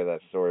want to share that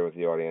story with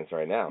the audience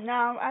right now.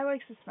 No, I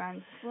like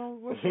suspense.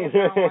 We'll save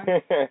that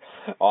one.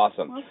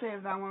 Awesome. We'll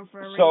save that one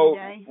for a rainy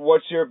day. So,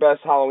 what's your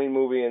best Halloween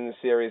movie in the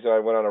series? I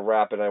went on a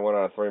rapid and I went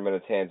on a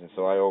 3-minute tangent,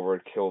 so I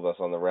overkilled us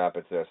on the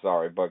rapids there.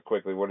 Sorry, but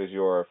quickly, what is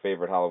your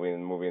favorite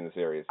Halloween movie in the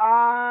series?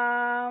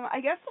 I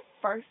guess the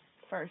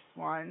first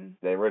one.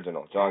 The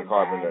original, John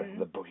Carpenter,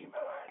 The Boogeyman.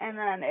 And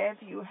then if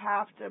you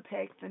have to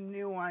pick the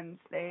new ones,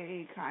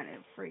 they kind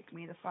of freak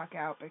me the fuck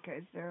out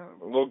because they're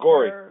a little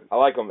gory. I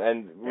like them,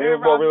 and they're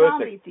more Rob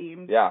realistic. Zombie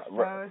themed, yeah,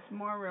 so it's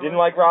more realistic. Didn't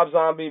like Rob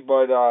Zombie,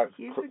 but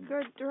he's a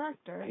good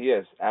director. He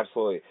is,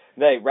 absolutely.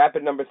 Nay,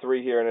 rapid number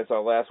 3 here, and it's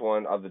our last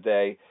one of the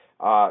day.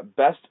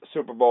 Best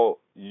Super Bowl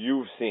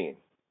you've seen.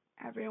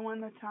 Every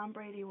one that Tom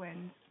Brady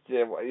wins.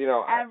 Yeah,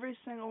 every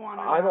single one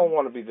of them. I don't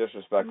want to be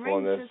disrespectful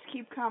in this. Rings just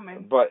keep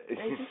coming. But they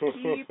just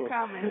keep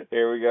coming.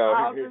 Here we go.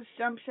 I'll just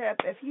jump ship.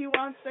 If he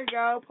wants to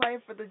go play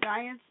for the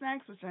Giants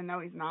next, which I know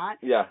he's not.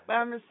 Yeah. But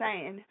I'm just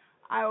saying,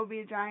 I will be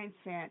a Giants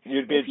fan.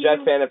 You'd be a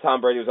Jets fan if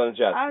Tom Brady was on the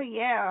Jets. Oh,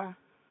 yeah.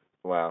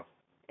 Wow.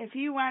 If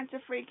he went to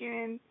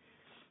freaking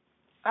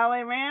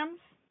LA Rams,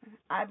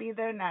 I'd be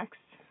there next.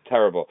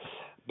 Terrible.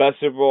 Best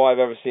Super Bowl I've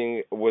ever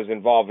seen was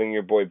involving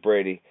your boy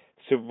Brady.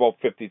 Super Bowl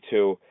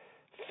 52.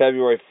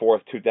 February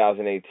 4th,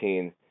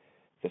 2018,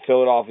 the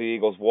Philadelphia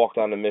Eagles walked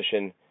on a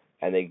mission,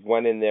 and they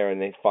went in there and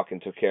they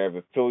fucking took care of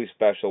it. Philly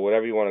special,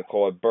 whatever you want to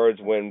call it. Birds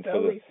win.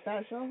 Philly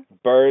special?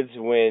 Birds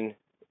win,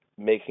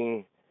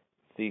 making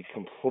the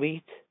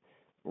complete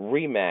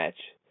rematch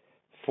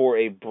for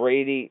a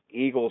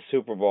Brady-Eagles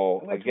Super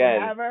Bowl Which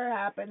again. will never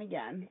happen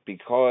again.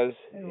 Because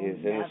he's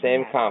in the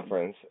same happen.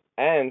 conference,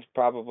 and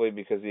probably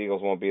because the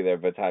Eagles won't be there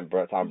by the time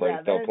Tom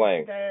Brady's still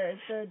playing.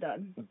 They're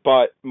done.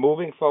 But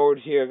moving forward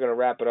here, going to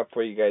wrap it up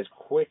for you guys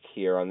quick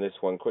here on this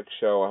one. Quick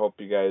show. I hope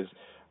you guys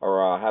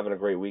are having a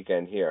great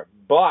weekend here.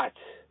 But,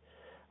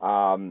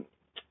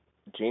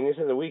 Genius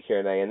of the Week here,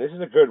 and this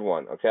is a good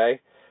one,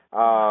 okay? Am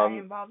I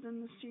involved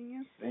in this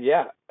genius?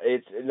 Yeah,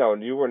 no,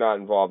 you were not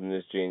involved in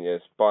this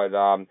genius, but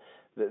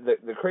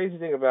the crazy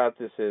thing about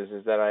this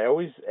is that I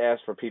always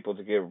ask for people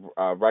to give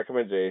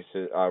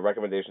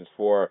recommendations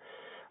for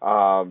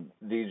the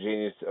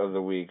Genius of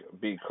the Week,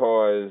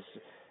 because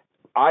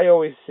I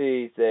always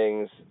see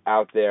things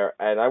out there,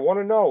 and I want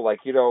to know, like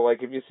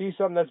if you see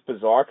something that's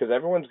bizarre, because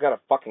everyone's got a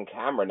fucking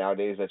camera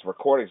nowadays that's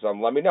recording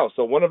something, let me know.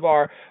 So one of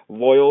our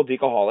loyal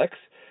Deacaholics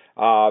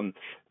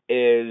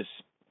is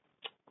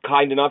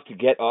kind enough to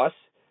get us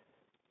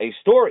a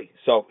story.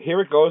 So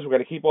here it goes. We're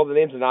going to keep all the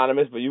names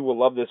anonymous, but you will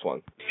love this one.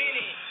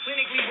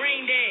 Clinically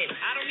brain dead.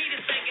 I don't need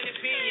a second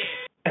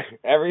opinion.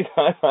 Every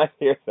time I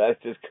hear that,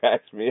 it just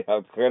cracks me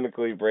up.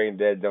 Clinically brain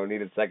dead, don't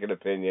need a second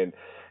opinion.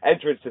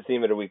 Entrance to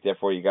Theme of the Week there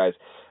for you guys.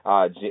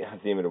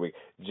 Theme of the Week.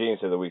 Genius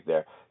of the Week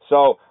there.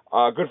 So,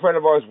 a good friend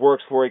of ours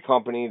works for a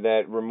company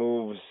that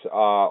removes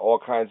all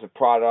kinds of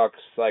products,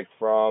 like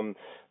from,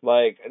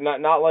 like,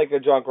 not like a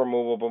junk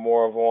removal, but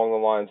more of along the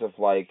lines of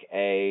like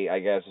a, I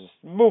guess,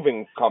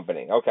 moving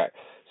company. Okay.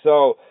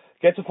 So,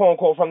 gets a phone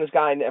call from this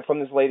guy, from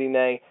this lady,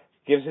 Nay,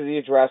 gives her the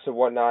address and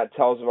whatnot,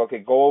 tells him, okay,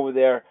 go over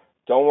there,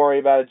 don't worry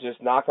about it,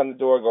 just knock on the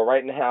door, go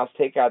right in the house,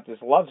 take out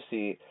this love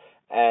seat,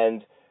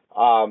 and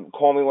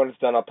call me when it's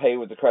done, I'll pay you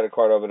with the credit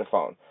card over the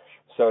phone.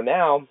 So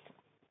now,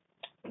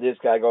 this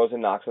guy goes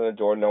and knocks on the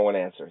door, no one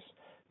answers.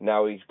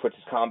 Now he puts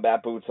his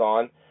combat boots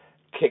on,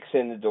 kicks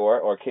in the door,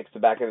 or kicks the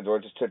back of the door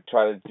just to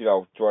try to,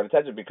 draw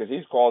attention, because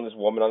he's calling this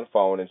woman on the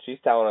phone, and she's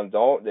telling him,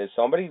 there's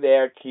somebody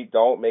there,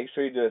 make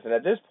sure you do this. And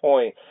at this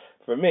point,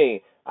 for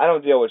me, I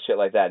don't deal with shit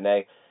like that,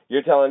 Nay.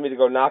 You're telling me to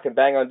go knock and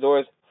bang on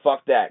doors?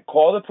 Fuck that.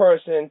 Call the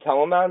person, tell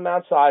them I'm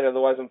outside,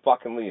 otherwise I'm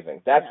fucking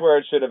leaving. That's where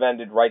it should have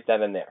ended right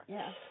then and there.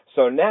 Yeah.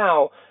 So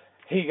now,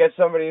 he gets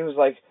somebody who's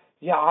like,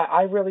 yeah,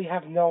 I really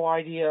have no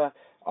idea,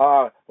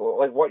 like,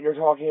 what you're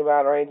talking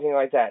about or anything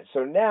like that.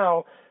 So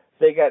now,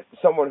 they get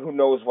someone who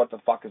knows what the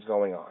fuck is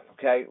going on,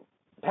 okay?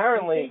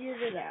 Apparently,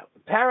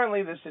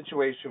 the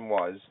situation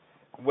was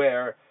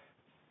where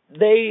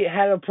they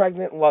had a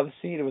pregnant love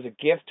seat. It was a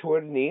gift to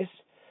her niece,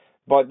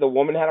 but the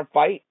woman had a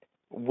fight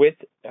with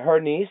her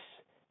niece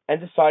and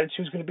decided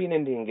she was going to be an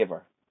Indian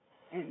giver.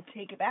 And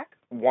take it back?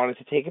 Wanted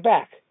to take it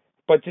back,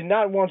 but did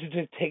not want to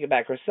just take it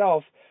back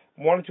herself,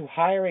 wanted to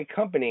hire a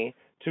company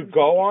to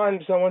go on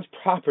someone's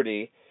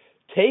property,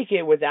 take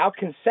it without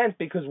consent,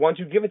 because once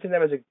you give it to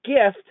them as a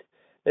gift,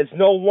 it's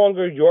no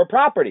longer your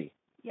property.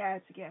 Yeah,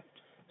 it's a gift.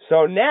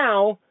 So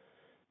now,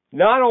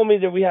 not only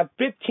do we have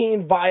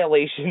 15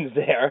 violations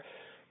there,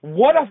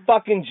 what a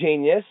fucking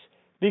genius,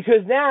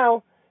 because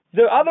now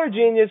the other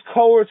genius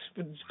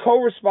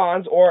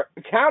corresponds or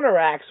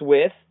counteracts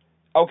with,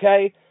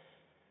 okay,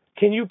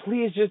 can you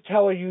please just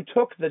tell her you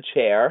took the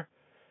chair,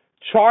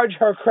 charge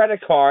her credit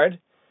card,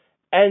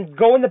 and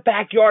go in the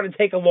backyard and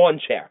take a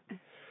lawn chair?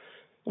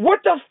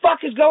 What the fuck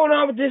is going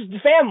on with this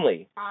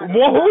family? Which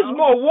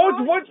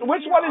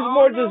one is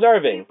more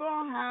deserving?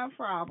 People have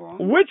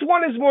problems. Which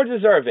one is more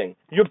deserving?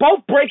 You're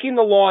both breaking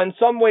the law in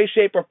some way,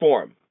 shape, or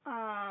form.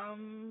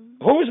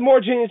 Who's more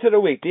Genius of the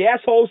Week? The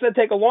asshole who said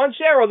take a lawn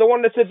chair, or the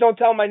one that said don't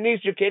tell my niece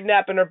you're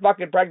kidnapping her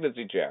fucking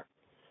pregnancy chair?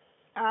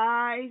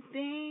 I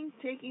think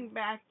taking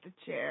back the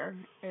chair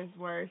is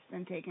worse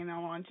than taking a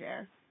lawn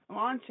chair. A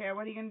lawn chair,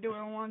 what are you going to do with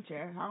a lawn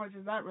chair? How much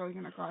is that really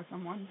going to cost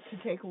someone to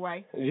take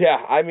away? Yeah,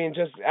 I mean,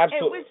 just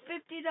absolutely. It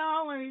was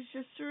 $50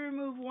 just to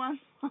remove one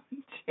lawn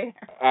chair.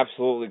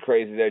 Absolutely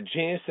crazy there.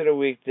 Genius of the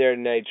Week there,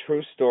 Nate.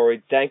 True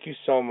story. Thank you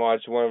so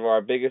much. One of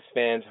our biggest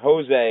fans,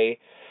 Jose,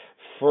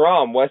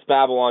 from West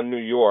Babylon, New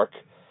York.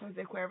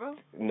 Jose Cuervo?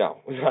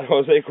 No, not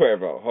Jose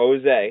Cuervo.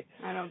 Jose.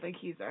 I don't think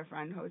he's our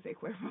friend, Jose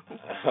Cuervo.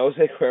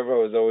 Jose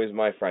Cuervo is always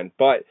my friend.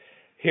 But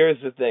here's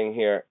the thing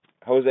here.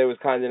 Jose was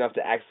kind enough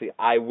to actually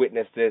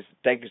eyewitness this.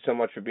 Thank you so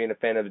much for being a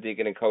fan of the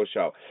Deacon and Co.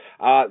 Show.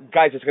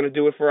 Guys, that's going to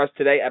do it for us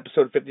today,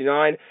 episode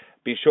 59.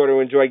 Be sure to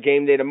enjoy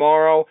game day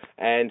tomorrow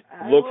and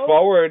look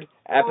forward.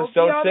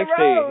 Episode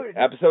 60.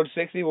 Episode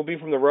 60 will be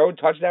from the road.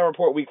 Touchdown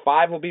Report Week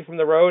 5 will be from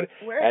the road.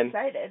 We're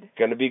excited.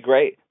 Going to be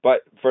great.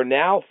 But for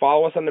now,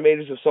 follow us on the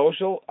majors of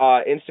social,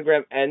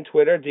 Instagram and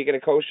Twitter, Deacon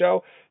and Co.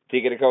 Show,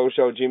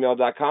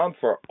 deaconandcoshow@gmail.com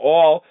for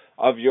all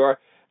of your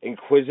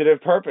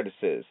inquisitive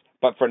purposes.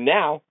 But for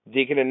now,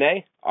 Deacon and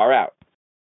Nay are out.